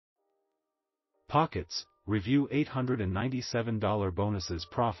Pockitz, review $897 bonuses,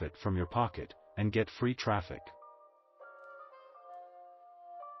 profit from your pocket, and get free traffic.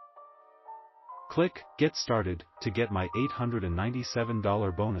 Click Get Started to get my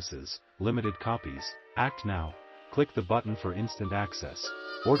 $897 bonuses, limited copies. Act now. Click the button for instant access.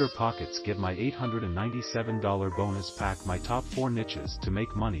 Order Pockitz, get my $897 bonus pack, my top 4 niches to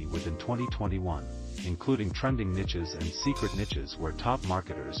make money within 2021, including trending niches and secret niches where top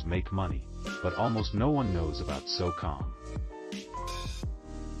marketers make money, but almost no one knows about.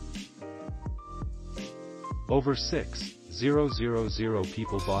 Over 6,000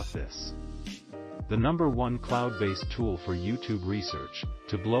 people bought this. The #1 cloud-based tool for YouTube research,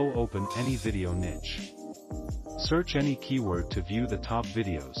 to blow open any video niche. Search any keyword to view the top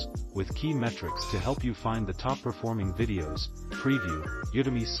videos, with key metrics to help you find the top performing videos. Preview,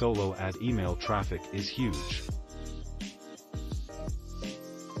 Udemy solo ad email traffic is huge.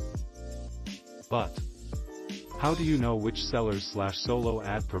 But how do you know which sellers/solo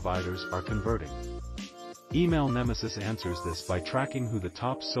ad providers are converting? Email Nemesis answers this by tracking who the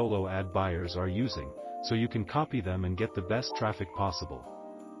top solo ad buyers are using, so you can copy them and get the best traffic possible.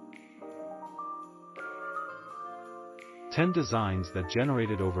 10 designs that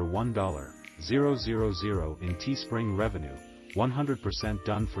generated over $1,000 in Teespring revenue, 100%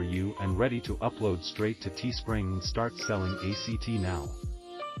 done for you and ready to upload straight to Teespring and start selling ACT now.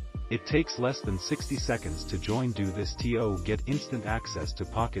 It takes less than 60 seconds to join. Do this to get instant access to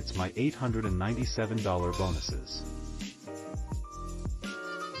Pockitz, my $897 bonuses.